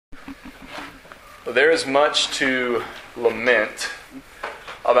There is much to lament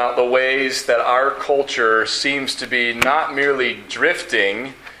about the ways that our culture seems to be not merely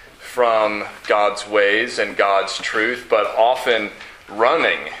drifting from God's ways and God's truth, but often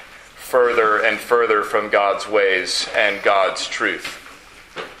running further and further from God's ways and God's truth.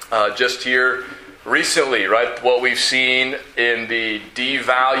 Just here recently, right, what we've seen in the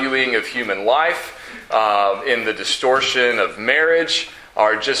devaluing of human life, in the distortion of marriage,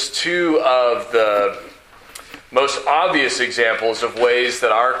 are just two of the most obvious examples of ways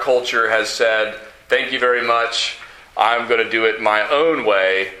that our culture has said, thank you very much, I'm going to do it my own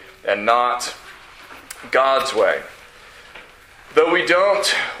way and not God's way. Though we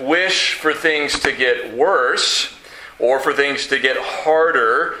don't wish for things to get worse, or for things to get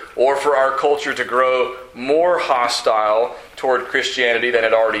harder, or for our culture to grow more hostile toward Christianity than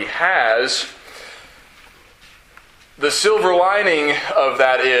it already has, the silver lining of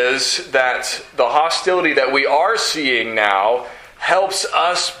that is that the hostility that we are seeing now helps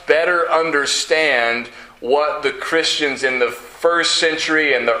us better understand what the Christians in the first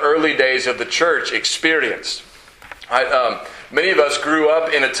century and the early days of the church experienced. Many of us grew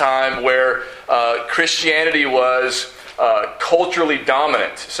up in a time where Christianity was culturally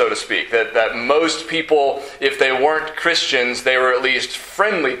dominant, so to speak. That most people, if they weren't Christians, they were at least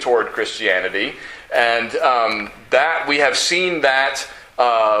friendly toward Christianity. And that we have seen that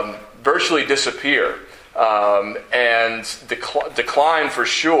virtually disappear and decline for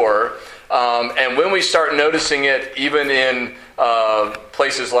sure. And when we start noticing it, even in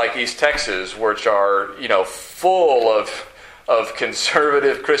places like East Texas, which are full of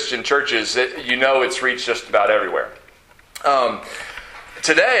conservative Christian churches, it's reached just about everywhere.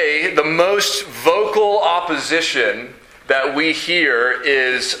 Today, the most vocal opposition that we hear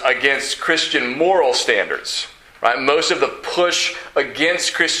is against Christian moral standards. Right? Most of the push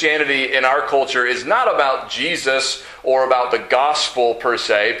against Christianity in our culture is not about Jesus or about the gospel per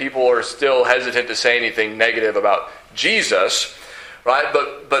se. People are still hesitant to say anything negative about Jesus, right?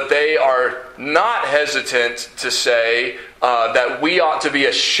 But they are not hesitant to say that we ought to be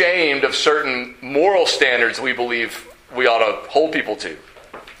ashamed of certain moral standards we believe we ought to hold people to.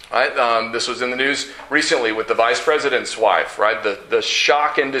 Right? This was in the news recently with the vice president's wife, right? The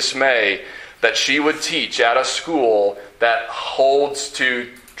shock and dismay that she would teach at a school that holds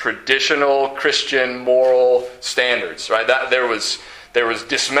to traditional Christian moral standards, right? That there was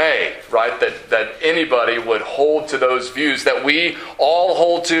dismay, right? That anybody would hold to those views that we all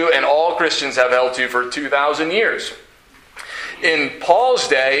hold to and all Christians have held to for 2,000 years. In Paul's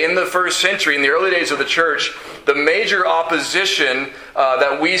day, in the first century, in the early days of the church, the major opposition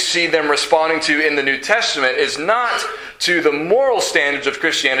that we see them responding to in the New Testament is not to the moral standards of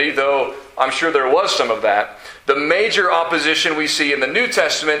Christianity, though I'm sure there was some of that. The major opposition we see in the New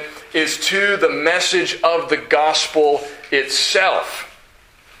Testament is to the message of the gospel itself.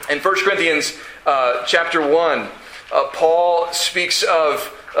 In 1 Corinthians chapter 1, Paul speaks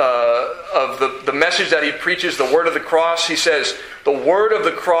of the message that he preaches, the word of the cross. He says, the word of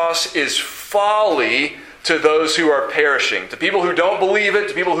the cross is folly to those who are perishing. To people who don't believe it,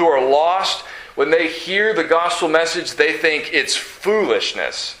 to people who are lost, when they hear the gospel message, they think it's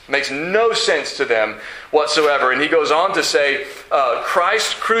foolishness. It makes no sense to them whatsoever. And he goes on to say,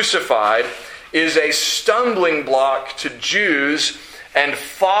 Christ crucified is a stumbling block to Jews and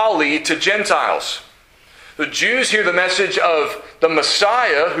folly to Gentiles. The Jews hear the message of the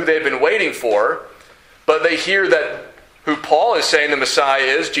Messiah, who they've been waiting for, but they hear that who Paul is saying the Messiah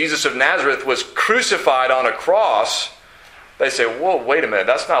is, Jesus of Nazareth, was crucified on a cross. They say, whoa, wait a minute,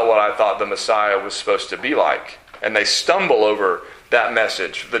 that's not what I thought the Messiah was supposed to be like. And they stumble over that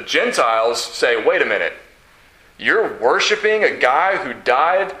message. The Gentiles say, wait a minute, you're worshiping a guy who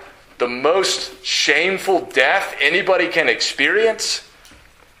died the most shameful death anybody can experience?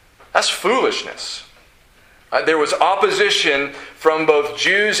 That's foolishness. There was opposition from both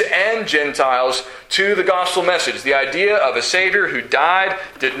Jews and Gentiles to the gospel message. The idea of a Savior who died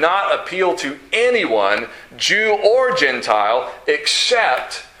did not appeal to anyone, Jew or Gentile,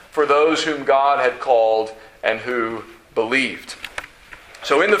 except for those whom God had called and who believed.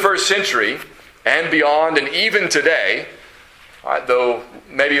 So in the first century and beyond, and even today, though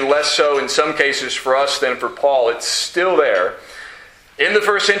maybe less so in some cases for us than for Paul, it's still there. In the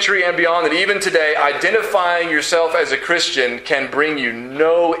first century and beyond, and even today, identifying yourself as a Christian can bring you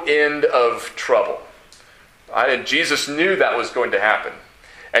no end of trouble. And Jesus knew that was going to happen.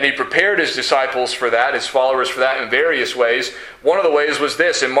 And he prepared his disciples for that, his followers for that in various ways. One of the ways was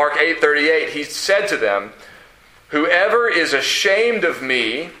this. In Mark 8:38, he said to them, "Whoever is ashamed of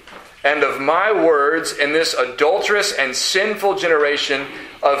me and of my words in this adulterous and sinful generation,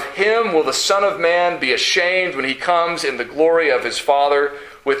 of him will the Son of Man be ashamed when he comes in the glory of his Father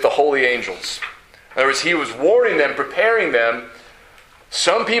with the holy angels. In other words, he was warning them, preparing them.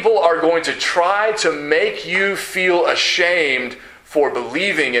 Some people are going to try to make you feel ashamed for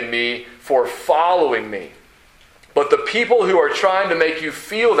believing in me, for following me. But the people who are trying to make you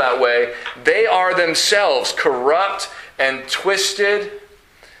feel that way, they are themselves corrupt and twisted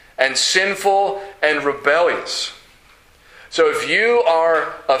and sinful and rebellious. So if you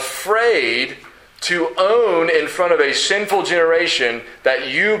are afraid to own in front of a sinful generation that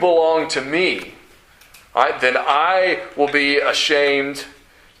you belong to me, right, then I will be ashamed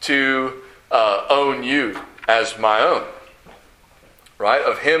to own you as my own. Right?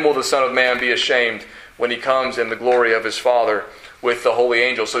 Of him will the Son of Man be ashamed when he comes in the glory of his Father with the holy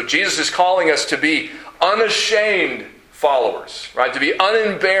angels. So Jesus is calling us to be unashamed followers, right? To be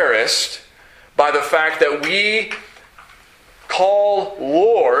unembarrassed by the fact that we call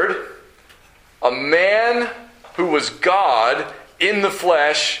Lord a man who was God in the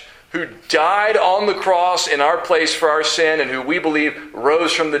flesh, who died on the cross in our place for our sin, and who we believe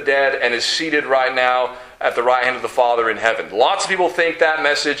rose from the dead and is seated right now at the right hand of the Father in heaven. Lots of people think that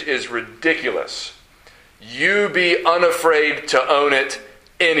message is ridiculous. You be unafraid to own it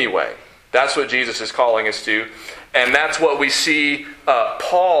anyway. That's what Jesus is calling us to. And that's what we see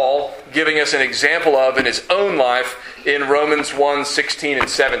Paul giving us an example of in his own life in Romans 1, 16 and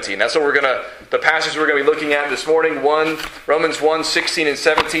 17. That's what the passage we're going to be looking at this morning. Romans 1, 16 and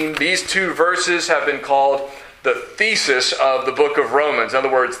 17. These two verses have been called the thesis of the book of Romans. In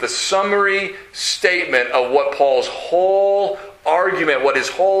other words, the summary statement of what Paul's whole argument, what his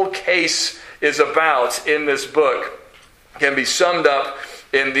whole case is about in this book, can be summed up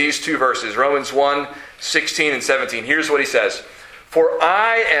in these two verses. Romans 1, 16 and 17. Here's what he says. For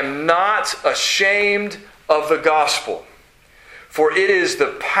I am not ashamed of the gospel, for it is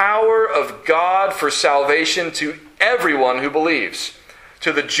the power of God for salvation to everyone who believes,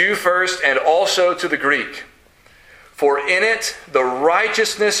 to the Jew first and also to the Greek. For in it the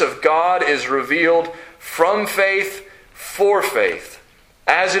righteousness of God is revealed from faith for faith.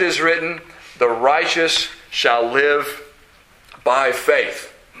 As it is written, the righteous shall live by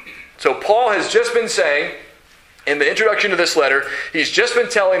faith. So Paul has just been saying, in the introduction to this letter, he's just been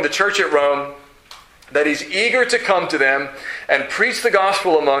telling the church at Rome that he's eager to come to them and preach the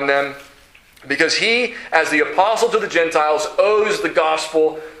gospel among them, because he, as the apostle to the Gentiles, owes the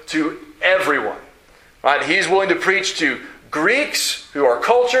gospel to everyone. Right? He's willing to preach to Greeks who are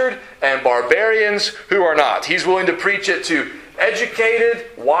cultured and barbarians who are not. He's willing to preach it to educated,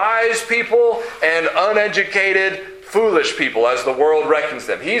 wise people and uneducated, foolish people, as the world reckons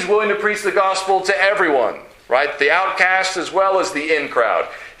them. He's willing to preach the gospel to everyone, right? The outcasts as well as the in crowd.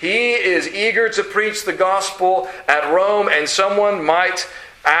 He is eager to preach the gospel at Rome, and someone might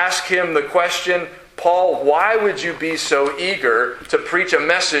ask him the question, Paul, why would you be so eager to preach a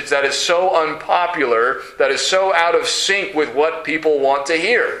message that is so unpopular, that is so out of sync with what people want to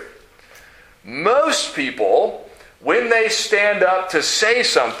hear? Most people, when they stand up to say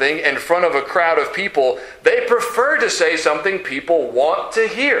something in front of a crowd of people, they prefer to say something people want to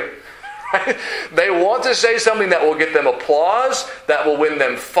hear. Right? They want to say something that will get them applause, that will win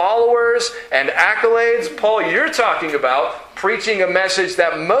them followers and accolades. Paul, you're talking about preaching a message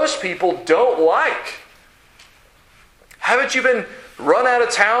that most people don't like. Haven't you been run out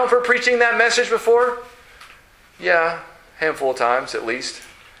of town for preaching that message before? Yeah, a handful of times at least.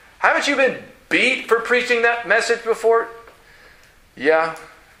 Haven't you been beat for preaching that message before? Yeah.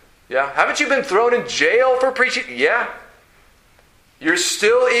 Haven't you been thrown in jail for preaching? Yeah. You're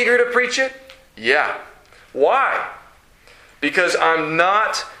still eager to preach it? Yeah. Why? Because I'm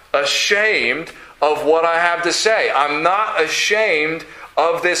not ashamed of what I have to say. I'm not ashamed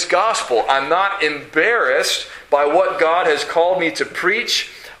of this gospel. I'm not embarrassed by what God has called me to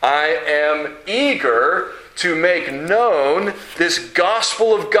preach. I am eager to make known this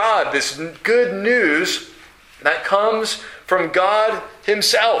gospel of God, this good news that comes from God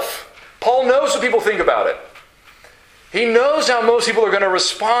himself. Paul knows what people think about it. He knows how most people are going to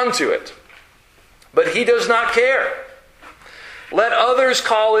respond to it. But he does not care. Let others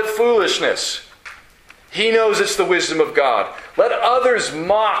call it foolishness. He knows it's the wisdom of God. Let others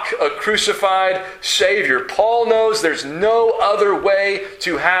mock a crucified Savior. Paul knows there's no other way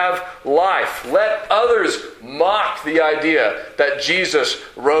to have life. Let others mock the idea that Jesus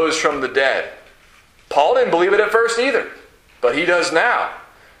rose from the dead. Paul didn't believe it at first either, but he does now,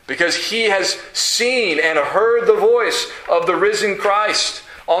 because he has seen and heard the voice of the risen Christ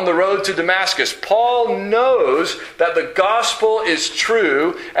on the road to Damascus. Paul knows that the gospel is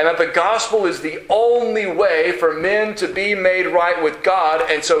true and that the gospel is the only way for men to be made right with God,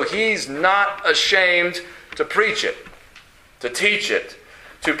 and so he's not ashamed to preach it, to teach it,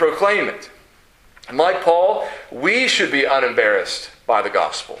 to proclaim it. And like Paul, we should be unembarrassed by the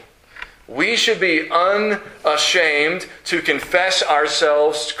gospel. We should be unashamed to confess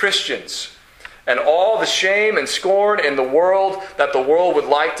ourselves Christians. And all the shame and scorn in the world that the world would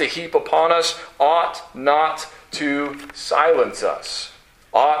like to heap upon us ought not to silence us,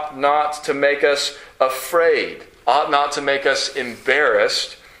 ought not to make us afraid, ought not to make us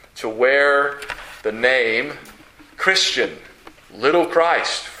embarrassed to wear the name Christian, little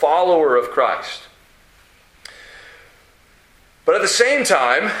Christ, follower of Christ. But at the same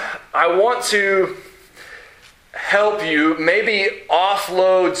time, I want to help you maybe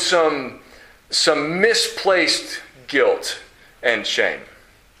offload some misplaced guilt and shame.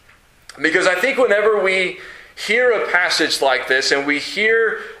 Because I think whenever we hear a passage like this and we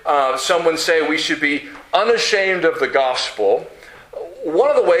hear someone say we should be unashamed of the gospel, one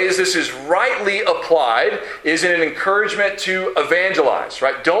of the ways this is rightly applied is in an encouragement to evangelize,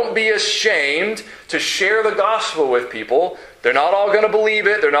 right? Don't be ashamed to share the gospel with people. They're not all going to believe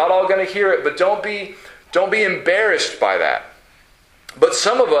it. They're not all going to hear it. But don't be embarrassed by that. But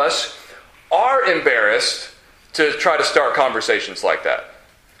some of us are embarrassed to try to start conversations like that.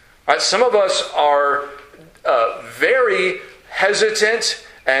 Right? Some of us are very hesitant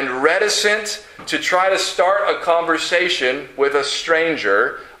and reticent to try to start a conversation with a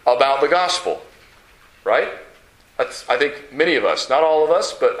stranger about the gospel. Right? I think many of us, not all of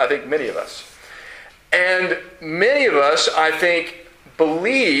us, but I think many of us. And many of us, I think,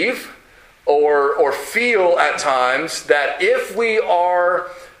 believe or feel at times that if we are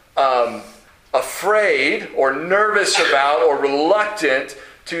afraid or nervous about or reluctant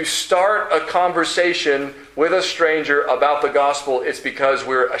to start a conversation with a stranger about the gospel, it's because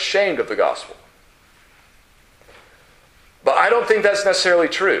we're ashamed of the gospel. But I don't think that's necessarily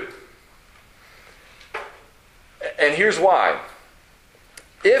true. And here's why.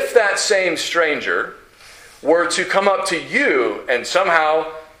 If that same stranger were to come up to you and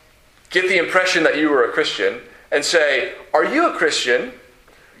somehow get the impression that you were a Christian and say, "Are you a Christian?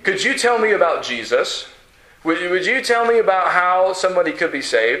 Could you tell me about Jesus? Would you tell me about how somebody could be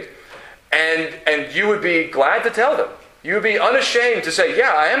saved?" And you would be glad to tell them. You would be unashamed to say,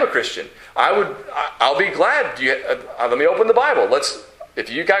 "Yeah, I am a Christian. I'll be glad. Let me open the Bible. If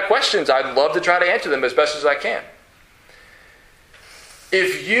you got questions, I'd love to try to answer them as best as I can."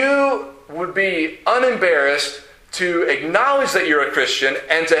 If you would be unembarrassed to acknowledge that you're a Christian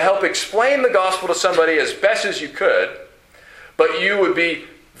and to help explain the gospel to somebody as best as you could, but you would be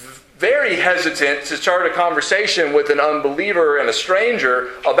very hesitant to start a conversation with an unbeliever and a stranger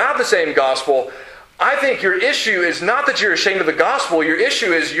about the same gospel, I think your issue is not that you're ashamed of the gospel. Your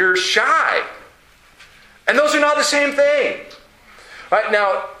issue is you're shy. And those are not the same thing. Right?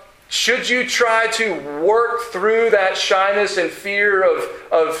 Now, should you try to work through that shyness and fear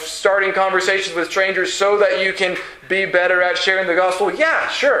of starting conversations with strangers so that you can be better at sharing the gospel? Yeah,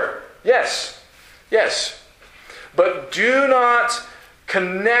 sure. Yes. But do not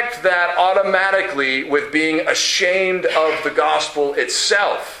connect that automatically with being ashamed of the gospel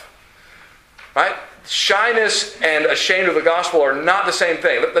itself. Right? Shyness and ashamed of the gospel are not the same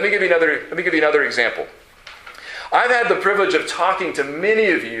thing. Let me give you another example. I've had the privilege of talking to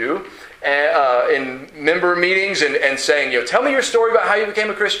many of you in member meetings and saying, tell me your story about how you became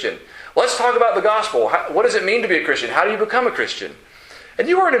a Christian. Let's talk about the gospel. What does it mean to be a Christian? How do you become a Christian? And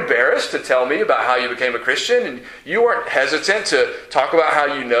you weren't embarrassed to tell me about how you became a Christian, and you weren't hesitant to talk about how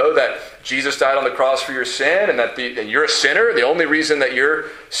you know that Jesus died on the cross for your sin and that and you're a sinner. The only reason that you're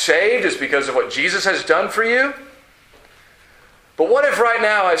saved is because of what Jesus has done for you. But what if right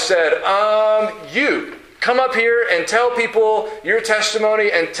now I said, you come up here and tell people your testimony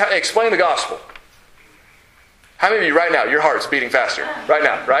and explain the gospel? How many of you right now, your heart's beating faster? Right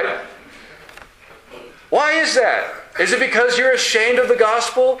now, right? Why is that? Is it because you're ashamed of the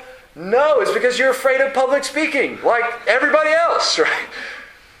gospel? No, it's because you're afraid of public speaking, like everybody else, right?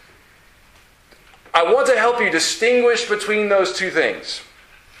 I want to help you distinguish between those two things,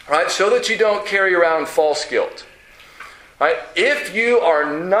 right? So that you don't carry around false guilt. Right? If you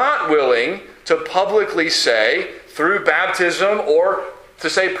are not willing to publicly say, through baptism or to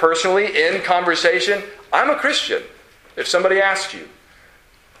say personally in conversation, I'm a Christian, if somebody asks you,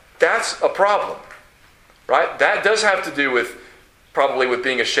 that's a problem. Right? That does have to do with probably with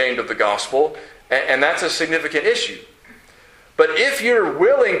being ashamed of the gospel, and that's a significant issue. But if you're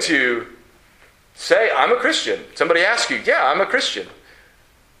willing to say, I'm a Christian, somebody asks you, yeah, I'm a Christian,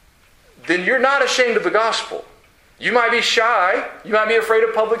 then you're not ashamed of the gospel. You might be shy. You might be afraid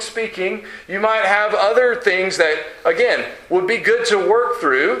of public speaking. You might have other things that, again, would be good to work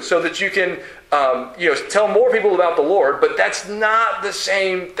through so that you can tell more people about the Lord. But that's not the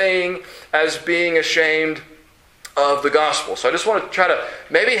same thing as being ashamed of the gospel. So I just want to try to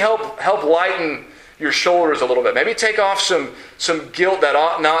maybe help lighten your shoulders a little bit. Maybe take off some guilt that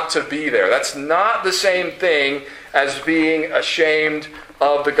ought not to be there. That's not the same thing as being ashamed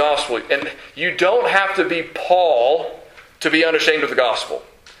of the gospel. And you don't have to be Paul to be unashamed of the gospel.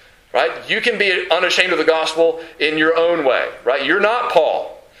 Right? You can be unashamed of the gospel in your own way. Right? You're not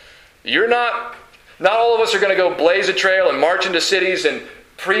Paul. You're not all of us are going to go blaze a trail and march into cities and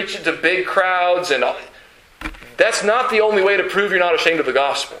preach to big crowds. And that's not the only way to prove you're not ashamed of the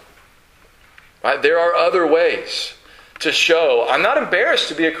gospel. Right? There are other ways to show I'm not embarrassed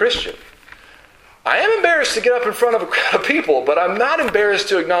to be a Christian. I am embarrassed to get up in front of a crowd of people, but I'm not embarrassed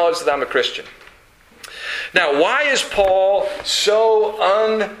to acknowledge that I'm a Christian. Now, why is Paul so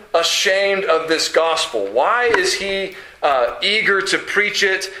unashamed of this gospel? Why is he eager to preach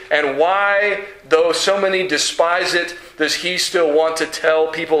it? And why, though so many despise it, does he still want to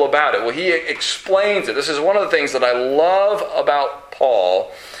tell people about it? Well, he explains it. This is one of the things that I love about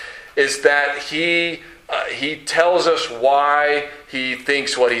Paul, is that he tells us why he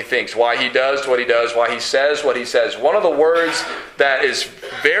thinks what he thinks, why he does what he does, why he says what he says. One of the words that is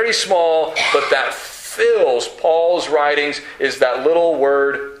very small, but that fills Paul's writings, is that little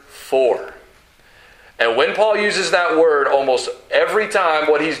word "for." And when Paul uses that word, almost every time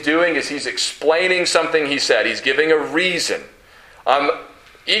what he's doing is he's explaining something he said. He's giving a reason. I'm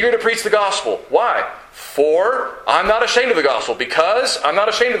eager to preach the gospel. Why? For I'm not ashamed of the gospel. Because I'm not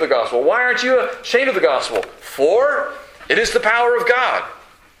ashamed of the gospel. Why aren't you ashamed of the gospel? For it is the power of God.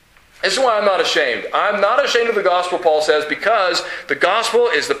 This is why I'm not ashamed. I'm not ashamed of the gospel, Paul says, because the gospel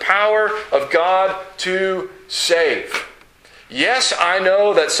is the power of God to save. Yes, I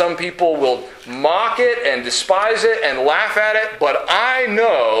know that some people will mock it and despise it and laugh at it, but I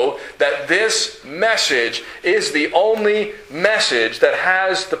know that this message is the only message that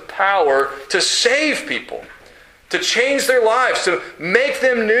has the power to save people, to change their lives, to make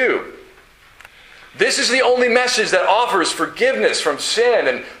them new. This is the only message that offers forgiveness from sin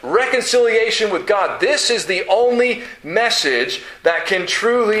and reconciliation with God. This is the only message that can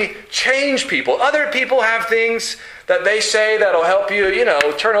truly change people. Other people have things that they say that'll help you,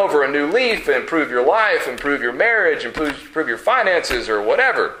 turn over a new leaf, improve your life, improve your marriage, improve your finances, or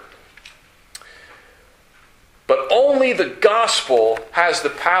whatever. But only the gospel has the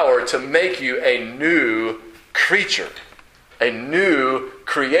power to make you a new creature, a new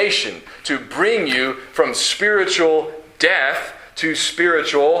creation, to bring you from spiritual death to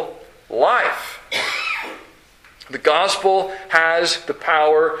spiritual life. The gospel has the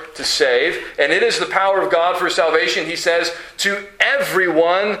power to save, and it is the power of God for salvation, he says, to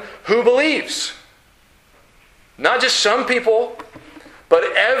everyone who believes. Not just some people, but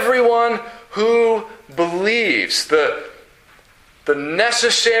everyone who believes. The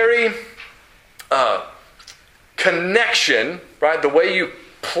necessary connection, right? The way you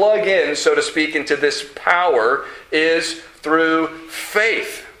plug in, so to speak, into this power is through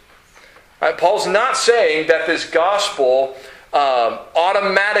faith. Right? Paul's not saying that this gospel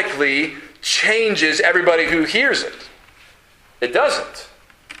automatically changes everybody who hears it. It doesn't.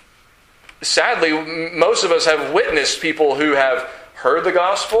 Sadly, most of us have witnessed people who have heard the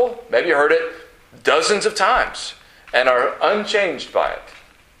gospel, maybe heard it dozens of times, and are unchanged by it.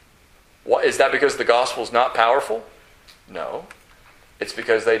 What, is that because the gospel is not powerful? No. It's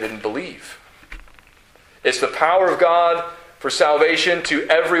because they didn't believe. It's the power of God for salvation to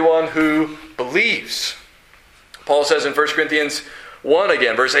everyone who believes. Paul says in 1 Corinthians 1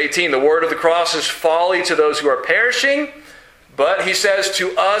 again, verse 18, the word of the cross is folly to those who are perishing, but he says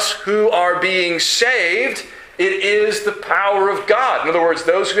to us who are being saved, it is the power of God. In other words,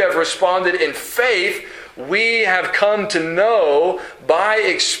 those who have responded in faith, we have come to know by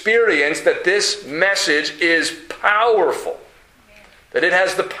experience that this message is powerful. That it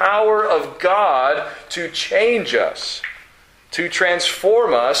has the power of God to change us, to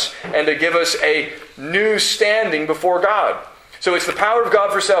transform us, and to give us a new standing before God. So it's the power of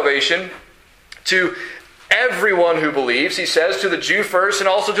God for salvation to everyone who believes. He says to the Jew first and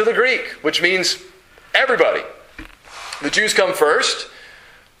also to the Greek, which means everybody. The Jews come first.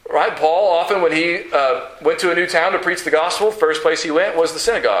 Right? Paul, often when he went to a new town to preach the gospel, first place he went was the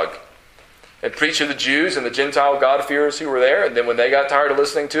synagogue. And preach to the Jews and the Gentile God-fearers who were there. And then when they got tired of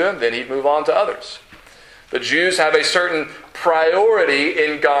listening to him, then he'd move on to others. The Jews have a certain priority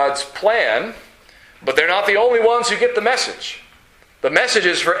in God's plan, but they're not the only ones who get the message. The message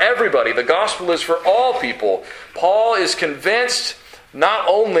is for everybody. The gospel is for all people. Paul is convinced not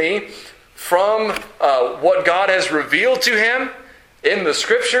only from what God has revealed to him in the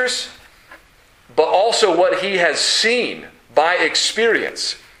Scriptures, but also what he has seen by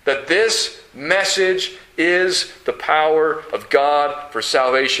experience, that this message is the power of God for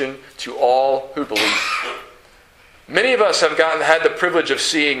salvation to all who believe. Many of us have had the privilege of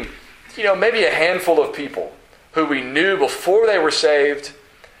seeing, maybe a handful of people who we knew before they were saved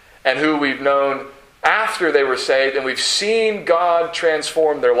and who we've known after they were saved, and we've seen God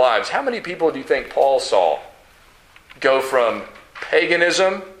transform their lives. How many people do you think Paul saw go from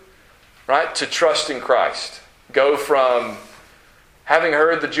paganism, right, to trust in Christ? Go from having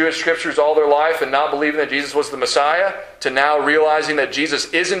heard the Jewish Scriptures all their life and not believing that Jesus was the Messiah, to now realizing that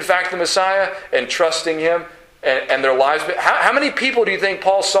Jesus is in fact the Messiah and trusting Him and their lives. How many people do you think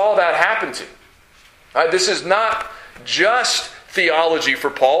Paul saw that happen to? Right, this is not just theology for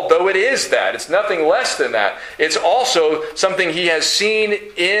Paul, though it is that. It's nothing less than that. It's also something he has seen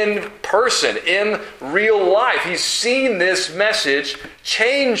in person, in real life. He's seen this message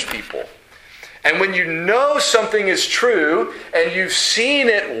change people. And when you know something is true and you've seen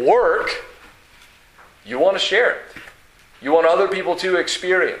it work, you want to share it. You want other people to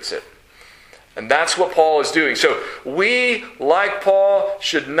experience it. And that's what Paul is doing. So we, like Paul,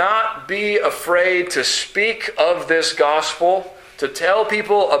 should not be afraid to speak of this gospel, to tell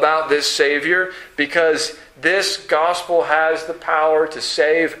people about this Savior, because this gospel has the power to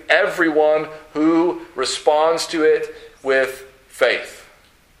save everyone who responds to it with faith.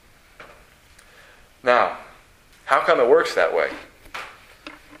 Now, how come it works that way?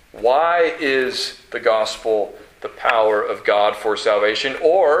 Why is the gospel the power of God for salvation?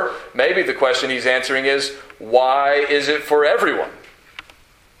 Or maybe the question he's answering is, why is it for everyone?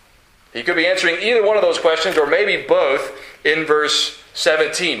 He could be answering either one of those questions, or maybe both, in verse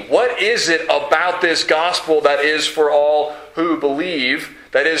 17. What is it about this gospel that is for all who believe,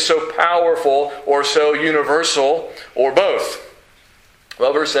 that is so powerful or so universal, or both?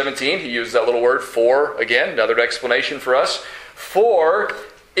 Well, verse 17, he uses that little word for again, another explanation for us. For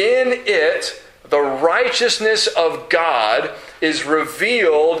in it the righteousness of God is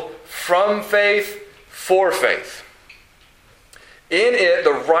revealed from faith for faith. In it,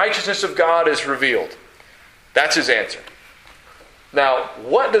 the righteousness of God is revealed. That's his answer. Now,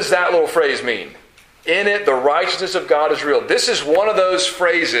 what does that little phrase mean? In it, the righteousness of God is revealed. This is one of those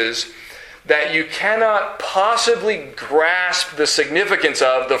phrases that you cannot possibly grasp the significance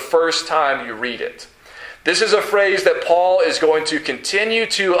of the first time you read it. This is a phrase that Paul is going to continue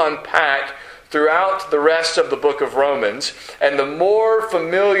to unpack throughout the rest of the book of Romans. And the more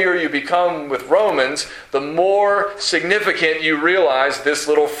familiar you become with Romans, the more significant you realize this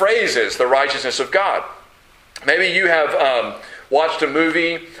little phrase is, the righteousness of God. Maybe you have watched a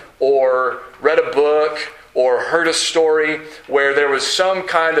movie or read a book or heard a story where there was some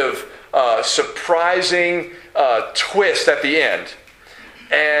kind of surprising twist at the end.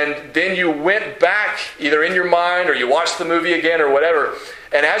 And then you went back, either in your mind or you watched the movie again or whatever.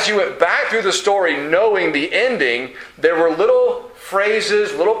 And as you went back through the story, knowing the ending, there were little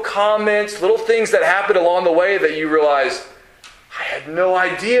phrases, little comments, little things that happened along the way that you realized, I had no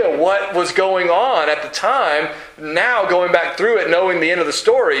idea what was going on at the time. Now, going back through it, knowing the end of the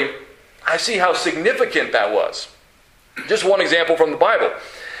story, I see how significant that was. Just one example from the Bible.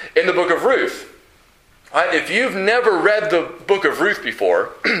 In the book of Ruth, right, if you've never read the book of Ruth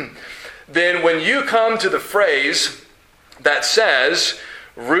before, then when you come to the phrase that says,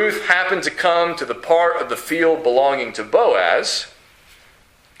 Ruth happened to come to the part of the field belonging to Boaz,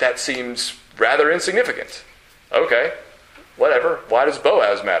 that seems rather insignificant. Okay, whatever. Why does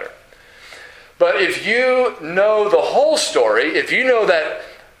Boaz matter? But if you know the whole story, if you know that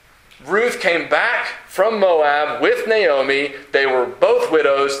Ruth came back from Moab with Naomi, they were both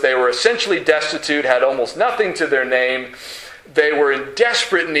widows, they were essentially destitute, had almost nothing to their name, they were in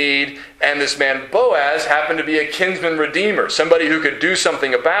desperate need, and this man Boaz happened to be a kinsman redeemer, somebody who could do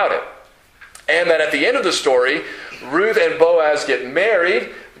something about it. And that at the end of the story, Ruth and Boaz get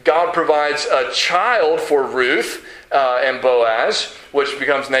married. God provides a child for Ruth and Boaz, which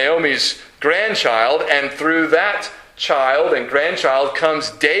becomes Naomi's grandchild, and through that child and grandchild comes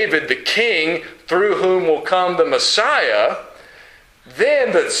David the king, through whom will come the Messiah.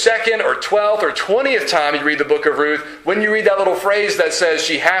 Then the second or 12th or 20th time you read the book of Ruth, when you read that little phrase that says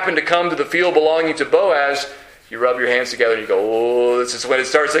she happened to come to the field belonging to Boaz, you rub your hands together and you go, oh, this is when it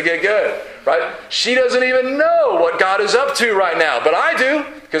starts to get good, right? She doesn't even know what God is up to right now, but I do,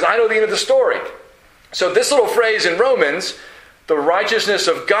 because I know the end of the story. So this little phrase in Romans, the righteousness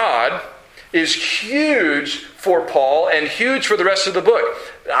of God, is huge for Paul and huge for the rest of the book.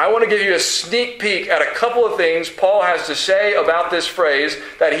 I want to give you a sneak peek at a couple of things Paul has to say about this phrase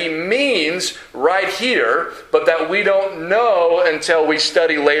that he means right here, but that we don't know until we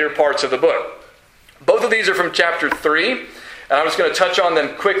study later parts of the book. Both of these are from chapter 3, and I'm just going to touch on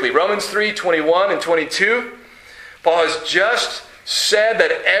them quickly. Romans 3:21 and 22. Paul has just said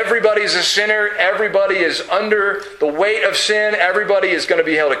that everybody's a sinner, everybody is under the weight of sin, everybody is going to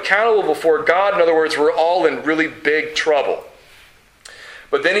be held accountable before God. In other words, we're all in really big trouble.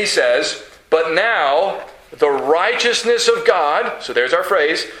 But then he says, but now the righteousness of God, so there's our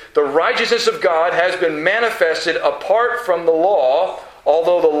phrase, the righteousness of God has been manifested apart from the law,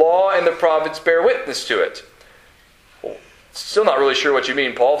 although the law and the prophets bear witness to it. Well, still not really sure what you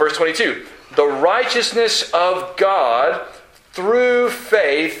mean, Paul. Verse 22, the righteousness of God through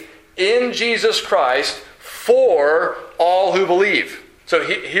faith in Jesus Christ for all who believe. So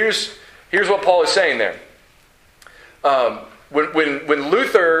here's what Paul is saying there. When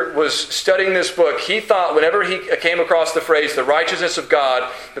Luther was studying this book, he thought whenever he came across the phrase, the righteousness of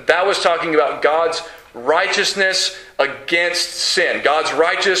God, that was talking about God's righteousness against sin. God's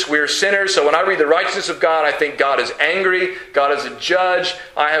righteous, we're sinners. So when I read the righteousness of God, I think God is angry, God is a judge,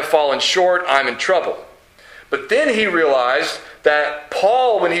 I have fallen short, I'm in trouble. But then he realized that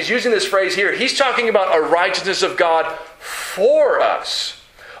Paul, when he's using this phrase here, he's talking about a righteousness of God for us.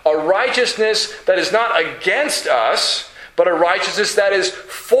 A righteousness that is not against us, but a righteousness that is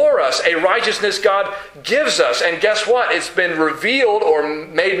for us. A righteousness God gives us. And guess what? It's been revealed or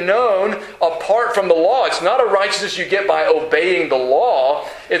made known apart from the law. It's not a righteousness you get by obeying the law.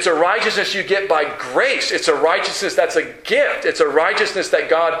 It's a righteousness you get by grace. It's a righteousness that's a gift. It's a righteousness that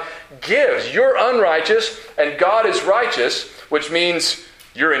God gives. You're unrighteous and God is righteous, which means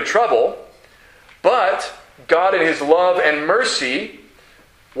you're in trouble. But God in His love and mercy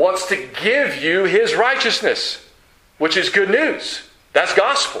wants to give you His righteousness, which is good news. That's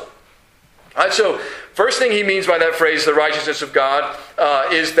gospel. All right, so first thing he means by that phrase, the righteousness of God,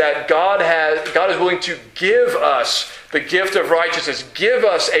 is that God is willing to give us the gift of righteousness, give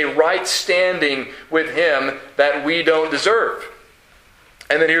us a right standing with Him that we don't deserve.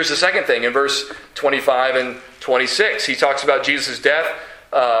 And then here's the second thing. In verse 25 and 26, he talks about Jesus' death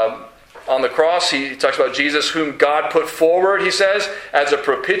on the cross. He talks about Jesus, whom God put forward, he says, as a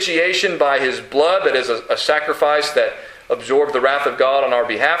propitiation by His blood, that is a sacrifice that absorbed the wrath of God on our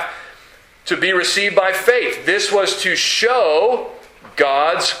behalf, to be received by faith. This was to show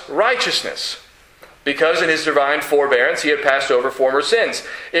God's righteousness, because in His divine forbearance He had passed over former sins.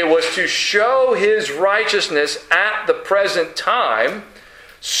 It was to show His righteousness at the present time,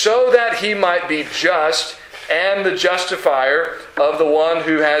 so that He might be just and the justifier of the one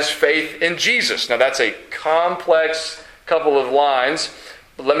who has faith in Jesus. Now that's a complex couple of lines,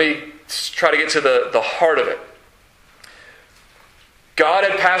 but let me try to get to the heart of it. God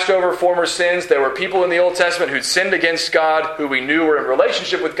had passed over former sins. There were people in the Old Testament who'd sinned against God, who we knew were in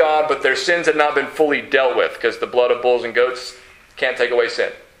relationship with God, but their sins had not been fully dealt with, because the blood of bulls and goats can't take away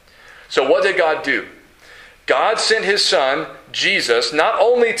sin. So what did God do? God sent His Son, Jesus, not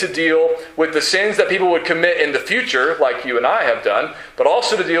only to deal with the sins that people would commit in the future, like you and I have done, but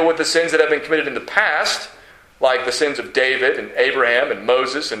also to deal with the sins that have been committed in the past, like the sins of David and Abraham and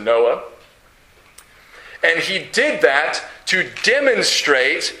Moses and Noah. And He did that to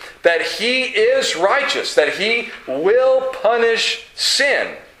demonstrate that He is righteous, that He will punish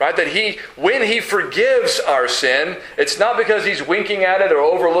sin. Right? That when He forgives our sin, it's not because He's winking at it or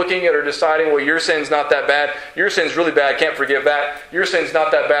overlooking it or deciding, well, your sin's not that bad. Your sin's really bad, can't forgive that. Your sin's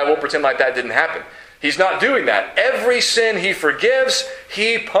not that bad, we'll pretend like that didn't happen. He's not doing that. Every sin He forgives,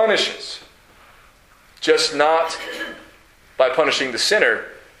 He punishes. Just not by punishing the sinner,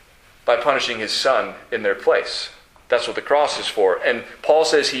 by punishing His Son in their place. That's what the cross is for. And Paul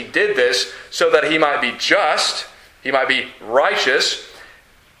says He did this so that He might be just, He might be righteous,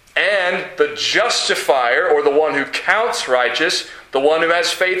 and the justifier, or the one who counts righteous, the one who has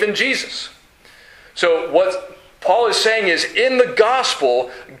faith in Jesus. So what Paul is saying is, in the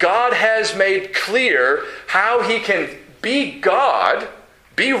gospel, God has made clear how He can be God,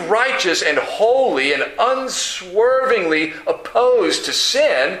 be righteous and holy and unswervingly opposed to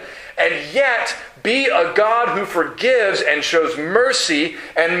sin, and yet be a God who forgives and shows mercy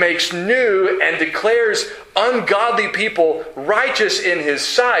and makes new and declares ungodly people righteous in His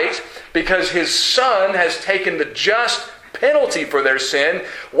sight, because His Son has taken the just penalty for their sin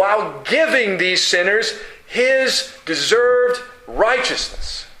while giving these sinners His deserved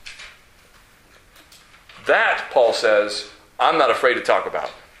righteousness. That, Paul says, I'm not afraid to talk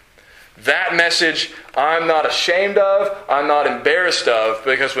about. That message I'm not ashamed of, I'm not embarrassed of,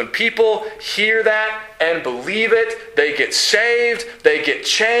 because when people hear that and believe it, they get saved, they get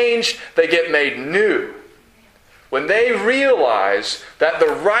changed, they get made new. When they realize that the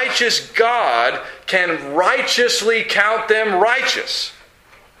righteous God can righteously count them righteous,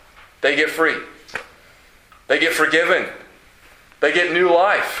 they get free. They get forgiven. They get new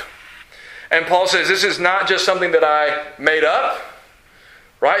life. And Paul says this is not just something that I made up,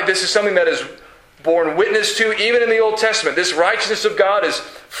 right? This is something that is borne witness to even in the Old Testament. This righteousness of God is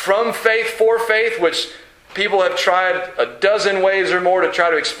from faith for faith, which people have tried a dozen ways or more to try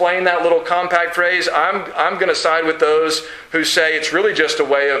to explain that little compact phrase. I'm going to side with those who say it's really just a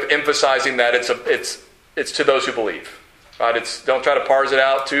way of emphasizing that it's to those who believe. Right? Don't try to parse it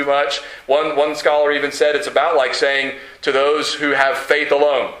out too much. One scholar even said it's about like saying to those who have faith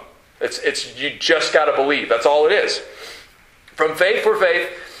alone. It's you just got to believe. That's all it is. From faith for faith,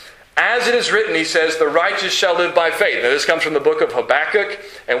 as it is written, he says, the righteous shall live by faith. Now this comes from the book of Habakkuk,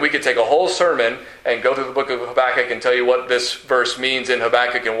 and we could take a whole sermon and go through the book of Habakkuk and tell you what this verse means in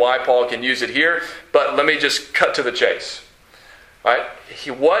Habakkuk and why Paul can use it here. But let me just cut to the chase. Right?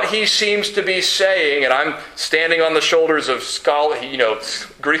 What he seems to be saying, and I'm standing on the shoulders of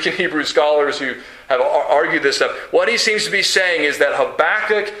Greek and Hebrew scholars who have argued this stuff. What he seems to be saying is that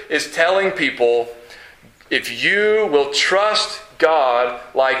Habakkuk is telling people, if you will trust God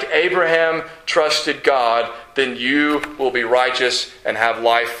like Abraham trusted God, then you will be righteous and have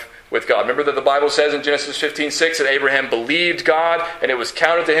life with God. Remember that the Bible says in Genesis 15:6 that Abraham believed God and it was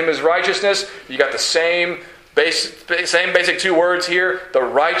counted to him as righteousness. You got the same basic two words here. The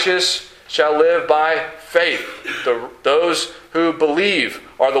righteous shall live by faith. Those who believe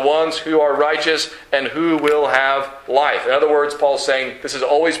are the ones who are righteous and who will have life. In other words, Paul's saying this has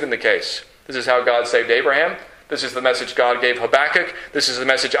always been the case. This is how God saved Abraham. This is the message God gave Habakkuk. This is the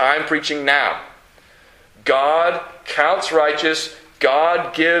message I'm preaching now. God counts righteous.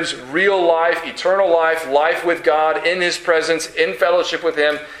 God gives real life, eternal life, life with God in His presence, in fellowship with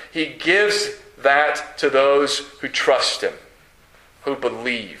Him. He gives that to those who trust Him, who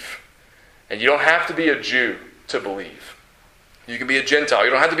believe. And you don't have to be a Jew to believe. You can be a Gentile.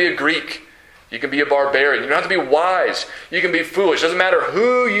 You don't have to be a Greek. You can be a barbarian. You don't have to be wise. You can be foolish. It doesn't matter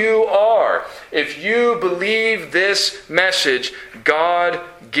who you are. If you believe this message, God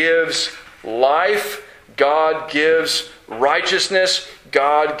gives life. God gives righteousness.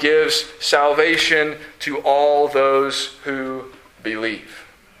 God gives salvation to all those who believe.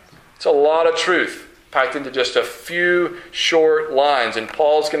 It's a lot of truth packed into just a few short lines. And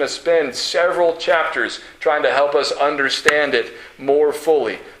Paul's going to spend several chapters trying to help us understand it more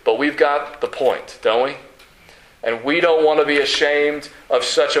fully. But we've got the point, don't we? And we don't want to be ashamed of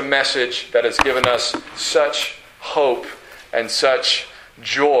such a message that has given us such hope and such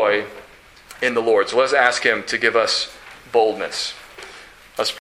joy in the Lord. So let's ask Him to give us boldness.